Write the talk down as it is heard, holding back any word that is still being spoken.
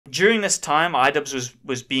During this time, iDubbbz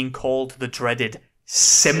was being called the dreaded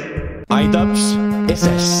simp. iDubbbz is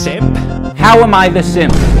a simp? How am I the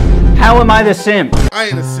simp? How am I the simp? I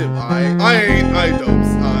ain't a simp, I ain't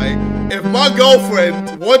iDubbbz, If my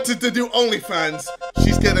girlfriend wanted to do OnlyFans,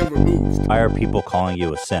 she's getting removed. Why are people calling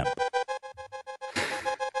you a simp?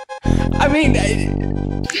 I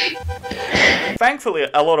mean... Thankfully,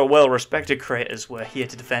 a lot of well-respected creators were here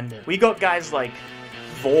to defend it. We got guys like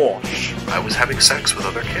Vorsh. I was having sex with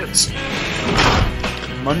other kids.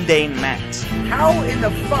 Mundane Matt. How in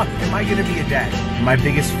the fuck am I gonna be a dad? My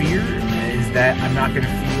biggest fear is that I'm not gonna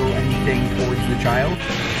feel anything towards the child.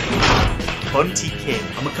 Bunty Kid.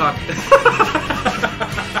 I'm a cock.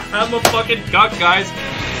 I'm a fucking cock, guys.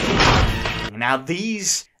 Now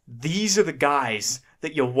these are the guys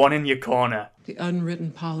that you want in your corner. The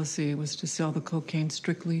unwritten policy was to sell the cocaine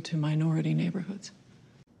strictly to minority neighborhoods.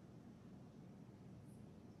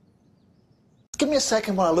 Give me a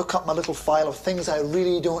second while I look up my little file of things I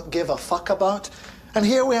really don't give a fuck about. And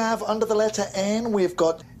here we have, under the letter N, we've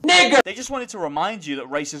got nigger! They just wanted to remind you that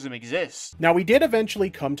racism exists. Now, we did eventually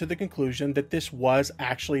come to the conclusion that this was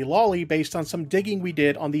actually lolly based on some digging we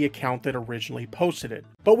did on the account that originally posted it.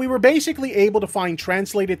 But we were basically able to find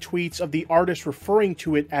translated tweets of the artist referring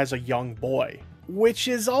to it as a young boy. Which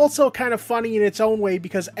is also kind of funny in its own way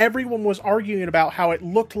because everyone was arguing about how it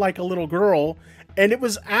looked like a little girl and it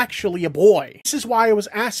was actually a boy. This is why I was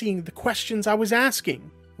asking the questions I was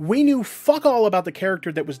asking. We knew fuck all about the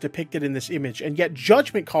character that was depicted in this image, and yet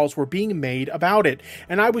judgment calls were being made about it,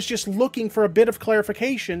 and I was just looking for a bit of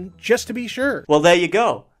clarification, just to be sure. Well, there you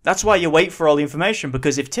go. That's why you wait for all the information,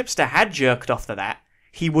 because if Tipster had jerked off to that,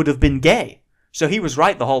 he would have been gay. So he was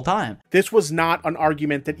right the whole time. This was not an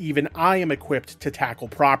argument that even I am equipped to tackle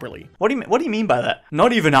properly. What do you mean by that?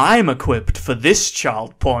 Not even I'm equipped for this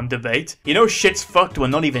child porn debate. You know shit's fucked when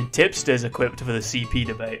not even Tipster's equipped for the CP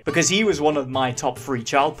debate. Because he was one of my top 3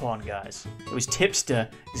 child porn guys. It was Tipster,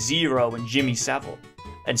 Zero, and Jimmy Savile.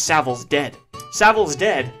 And Savile's dead. Savile's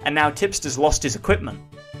dead, and now Tipster's lost his equipment.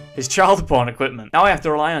 His child porn equipment. Now I have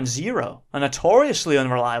to rely on Zero, a notoriously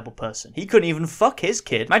unreliable person. He couldn't even fuck his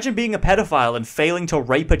kid. Imagine being a pedophile and failing to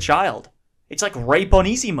rape a child. It's like rape on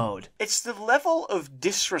easy mode. It's the level of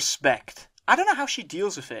disrespect. I don't know how she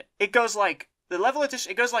deals with it. It goes like, the level of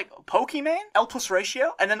it goes like Pokemon, L plus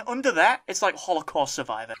ratio, and then under that, it's like Holocaust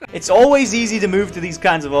survivor. It's always easy to move to these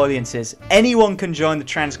kinds of audiences. Anyone can join the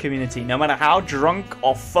trans community, no matter how drunk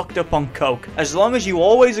or fucked up on coke. As long as you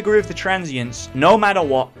always agree with the transients, no matter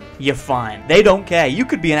what, you're fine. They don't care. You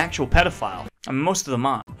could be an actual pedophile. And most of them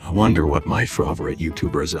aren't. I wonder what my favorite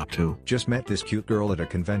YouTuber is up to. Just met this cute girl at a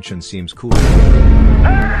convention, seems cool.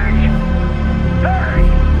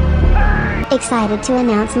 Excited to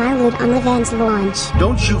announce my loot on the Vans launch.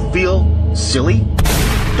 Don't you feel silly?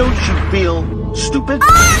 Don't you feel stupid?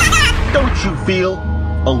 Don't you feel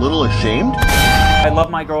a little ashamed? I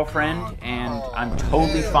love my girlfriend, and I'm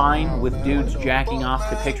totally fine with dudes jacking off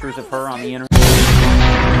to pictures of her on the internet.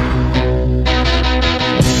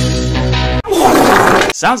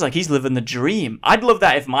 Sounds like he's living the dream. I'd love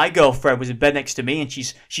that if my girlfriend was in bed next to me and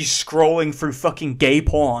she's scrolling through fucking gay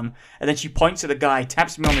porn, and then she points at a guy,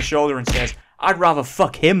 taps me on the shoulder and says, I'd rather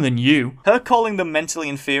fuck him than you. Her calling them mentally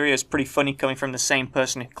inferior is pretty funny coming from the same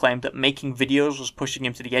person who claimed that making videos was pushing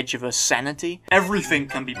him to the edge of her sanity. Everything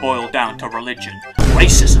can be boiled down to religion.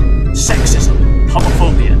 Racism, sexism,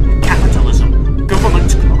 homophobia, capitalism,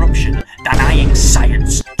 government corruption, denying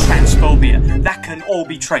science, transphobia. That can all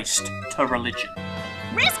be traced to religion.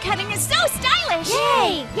 Wrist cutting is so stylish!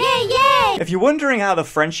 Yay! Yay, yay! If you're wondering how the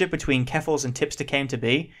friendship between Keffals and Tipster came to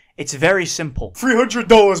be, it's very simple.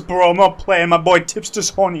 $300, bro, I'm not playing. My boy Tipster's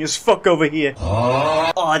horny as fuck over here.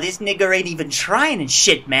 Oh, this nigger ain't even trying and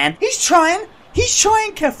shit, man. He's trying,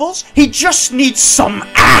 Keffals. He just needs some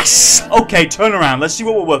ass. Okay, turn around. Let's see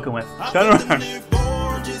what we're working with. Turn around.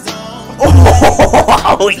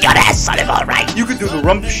 Oh, we got ass on him, alright. You could do the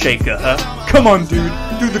rump shaker, huh? Come on, dude.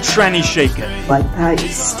 Do the tranny shaker. Like that, you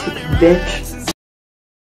stupid bitch.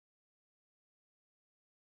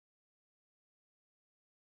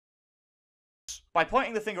 By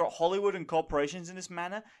pointing the finger at Hollywood and corporations in this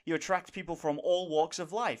manner, you attract people from all walks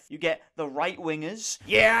of life. You get the right-wingers.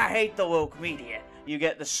 Yeah, I hate the woke media. You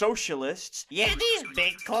get the socialists. Yeah, these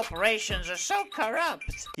big corporations are so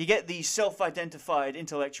corrupt. You get the self-identified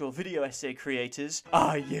intellectual video essay creators.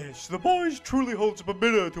 Ah, yes, the boys truly holds up a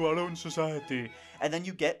mirror to our own society. And then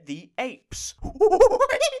you get the apes.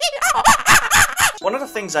 One of the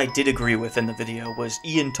things I did agree with in the video was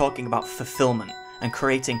Ian talking about fulfillment and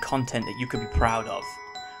creating content that you could be proud of,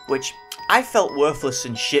 which I felt worthless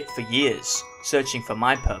and shit for years, searching for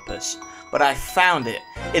my purpose. but I found it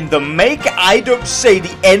in the Make iDubbbz Say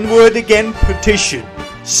the N-Word Again petition.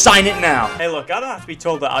 Sign it now. Hey look, I don't have to be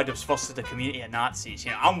told that iDubbbz fostered a community of Nazis,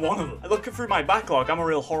 you know, I'm one of them. Looking through my backlog, I'm a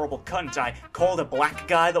real horrible cunt. I called a black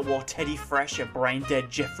guy that wore Teddy Fresh a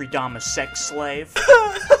brain-dead Jeffrey Dahmer sex slave.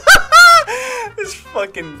 This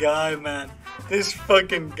fucking guy, man. This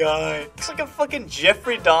fucking guy. Looks like a fucking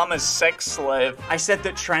Jeffrey Dahmer sex slave. I said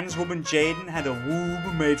that trans woman Jadyn had a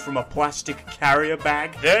womb made from a plastic carrier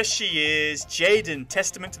bag. There she is. Jadyn,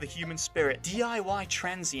 testament to the human spirit. DIY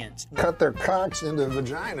transient. Cut their cocks into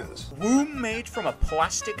vaginas. Womb made from a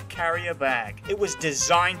plastic carrier bag. It was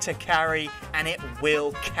designed to carry, and it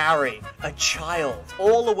will carry, a child.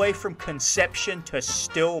 All the way from conception to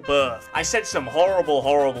stillbirth. I said some horrible,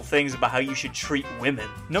 horrible things about how you should treat women.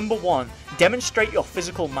 Number 1, demonstrate your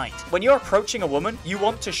physical might. When you're approaching a woman, you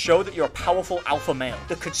want to show that you're a powerful alpha male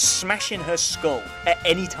that could smash in her skull at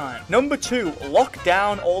any time. Number 2, lock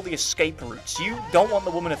down all the escape routes. You don't want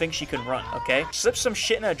the woman to think she can run, okay? Slip some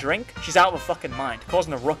shit in her drink, she's out of her fucking mind,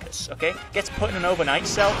 causing a ruckus, okay? Gets put in an overnight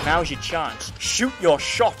cell, now's your chance. Shoot your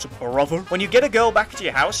shot, brother. When you get a girl back to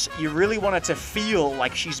your house, you really want her to feel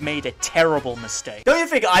like she's made a terrible mistake. Don't you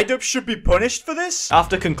think iDubbbz should be punished for this?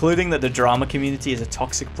 After concluding that the drama community is a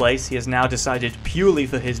toxic place, he has now decided, purely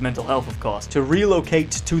for his mental health of course, to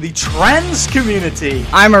relocate to the trans community.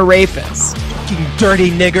 I'm a rapist. You dirty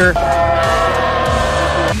nigger.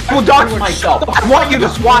 I will dox myself. I want you to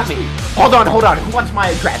swat me. Hold on. Who wants my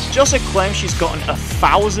address? She also claims she's gotten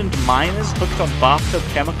 1,000 minors hooked on bathtub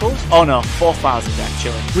chemicals. Oh no, 4,000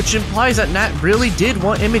 actually. Which implies that Nat really did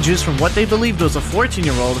want images from what they believed was a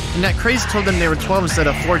 14-year-old, and that Craze told them they were 12 instead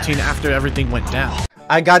of 14 after everything went down.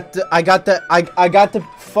 I got the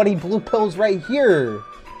funny blue pills right here.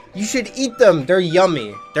 You should eat them. They're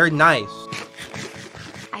yummy. They're nice.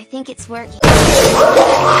 I think it's working.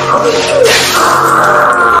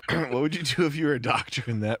 What would you do if you were a doctor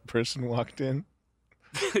and that person walked in?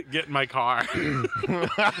 Get in my car.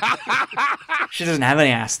 She doesn't have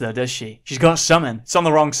any ass though, does she? She's got something. It's on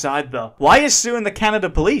the wrong side though. Why are you suing the Canada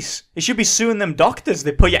police? You should be suing them doctors.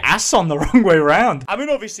 They put your ass on the wrong way around. I mean,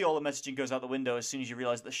 obviously all the messaging goes out the window as soon as you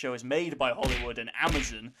realize that the show is made by Hollywood and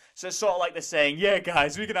Amazon. So it's sort of like they're saying, yeah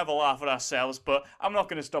guys, we can have a laugh at ourselves, but I'm not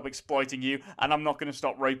going to stop exploiting you and I'm not going to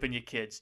stop raping your kids.